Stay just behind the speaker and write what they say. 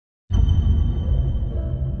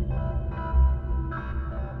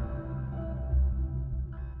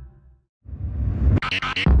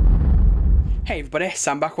Hey everybody,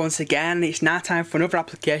 Sam back once again. It's now time for another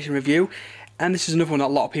application review, and this is another one that a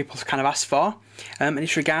lot of people have kind of asked for, and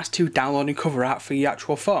it's regards to downloading cover art for your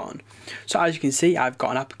actual phone. So as you can see, I've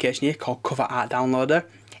got an application here called Cover Art Downloader.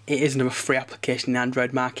 It is another free application in the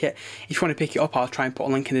Android market. If you want to pick it up, I'll try and put a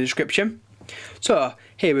link in the description. So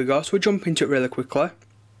here we go, so we'll jump into it really quickly.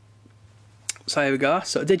 So here we go.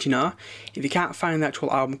 So did you know, if you can't find the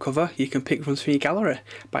actual album cover, you can pick ones from your gallery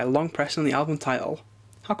by long pressing on the album title.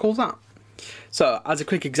 How cool is that? So as a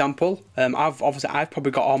quick example, I've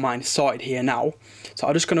probably got all mine sorted here now, so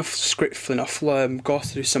I'm just going to scriptfully go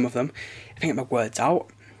through some of them if I get my words out,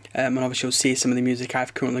 and obviously you'll see some of the music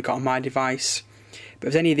I've currently got on my device. But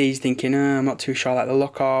if there's any of these thinking, I'm not too sure I like the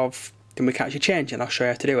look of, then we can actually change it and I'll show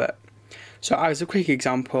you how to do it. So as a quick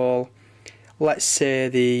example, let's say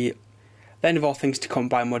the end of all things to come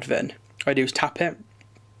by Mudvayne. What I do is tap it,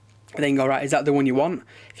 and then go, right, is that the one you want?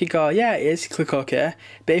 If you go, yeah it is, click OK,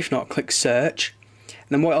 but if not, click search. And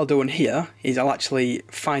then what I'll do in here is I'll actually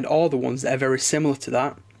find all the ones that are very similar to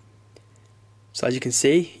that. So as you can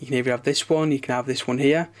see, you can either have this one, you can have this one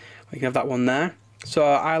here, or you can have that one there. So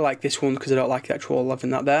I like this one because I don't like the actual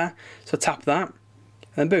having that there. So tap that,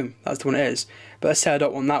 and boom, that's the one it is. But let's say I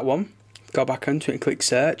don't want that one, go back onto it and click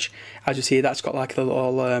search. As you see, that's got like the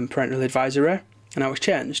little parental advisory, and now it's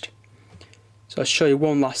changed. So I'll show you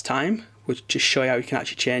one last time, which just show you how you can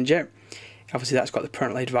actually change it. Obviously that's got the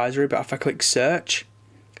parental advisory, but if I click search,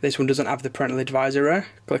 this one doesn't have the parental advisory,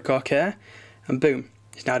 click OK, and boom,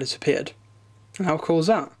 it's now disappeared. And how cool is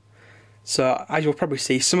that? So as you'll probably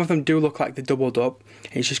see, some of them do look like they're doubled up,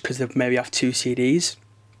 it's just because they maybe have two CDs.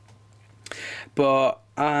 But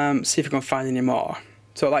see if you can find any more.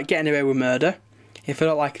 So like Getting Away with Murder, if I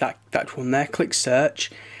don't like that one there, click search,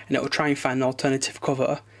 and it will try and find an alternative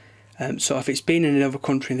cover. So if it's been in another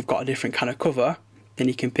country and they've got a different kind of cover, then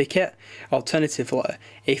you can pick it. Alternatively,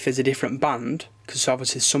 if there's a different band, because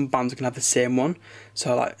obviously some bands can have the same one,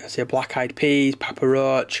 so like say Black Eyed Peas, Papa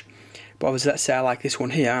Roach, but obviously let's say I like this one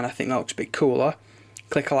here and I think that looks a bit cooler,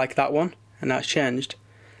 click I like that one, and that's changed.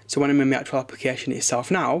 So when I'm in the actual application itself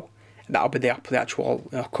now, that'll be the actual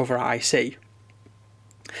cover art I see.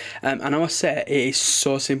 And I must say, it is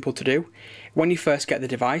so simple to do. When you first get the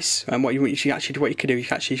device, and what you can do, you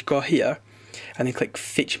can actually go here and then click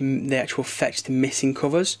fetch the missing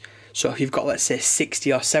covers. So if you've got, let's say,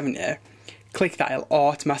 60 or 70, click that, it'll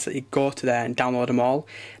automatically go to there and download them all.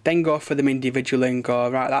 Then go for them individually and go,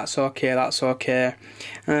 right, that's okay, that's okay.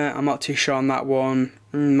 I'm not too sure on that one.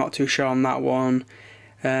 Not too sure on that one.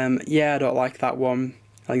 Yeah, I don't like that one.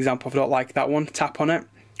 For example, if I don't like that one, tap on it,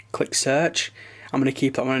 click search. I'm going to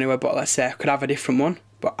keep that one anyway, but let's say I could have a different one,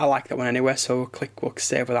 but I like that one anyway, so we'll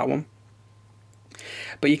save with that one.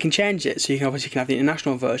 But you can change it, so you can obviously have the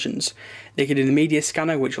international versions. You can do the media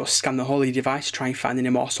scanner, which will scan the whole of your device to try and find any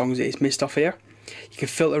more songs that it's missed off here. You can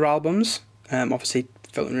filter albums, obviously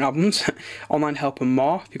filtering albums. Online help and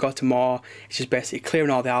more. If you go to more, it's just basically clearing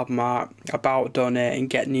all the album art, about, donate, and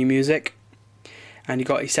get new music. And you've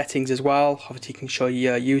got your settings as well. Obviously you can show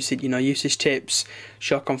your usage tips,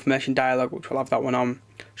 show confirmation dialog, which we'll have that one on,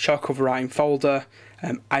 show cover writing folder.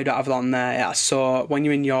 I don't have that on there. Yeah, so when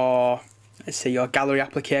you're in your, let's say, your gallery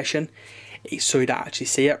application, it's so you don't actually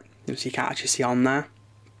see it, so you can't actually see on there.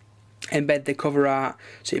 Embed the cover art,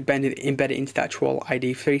 so you embed it into the actual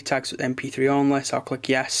ID3 tag, so it's MP3 only, so I'll click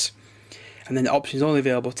yes. And then the option is only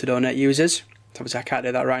available to donate users. So obviously I can't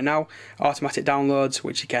do that right now. Automatic downloads,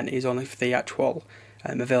 which again is only for the actual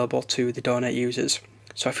available to the donate users.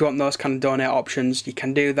 So if you want those kind of donate options, you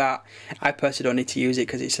can do that. I personally don't need to use it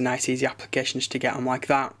because it's a nice easy application just to get on like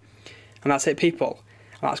that. And that's it, people.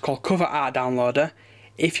 And that's called Cover Art Downloader.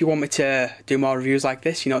 If you want me to do more reviews like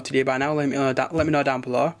this, you know what to do by now, let me know down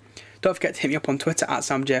below. Don't forget to hit me up on Twitter at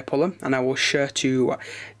samjpullen, and I will sure to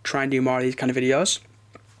try and do more of these kind of videos.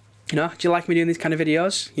 You know, do you like me doing these kind of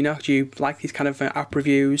videos? You know, do you like these kind of app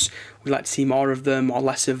reviews? Would you like to see more of them or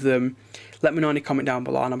less of them? Let me know in a comment down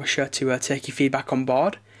below, and I'm sure to take your feedback on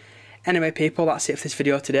board. Anyway, people, that's it for this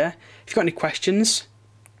video today. If you've got any questions,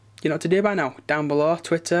 you know what to do by now. Down below,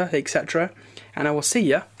 Twitter, etc. And I will see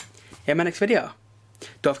you in my next video.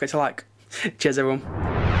 Don't forget to like. Cheers, everyone.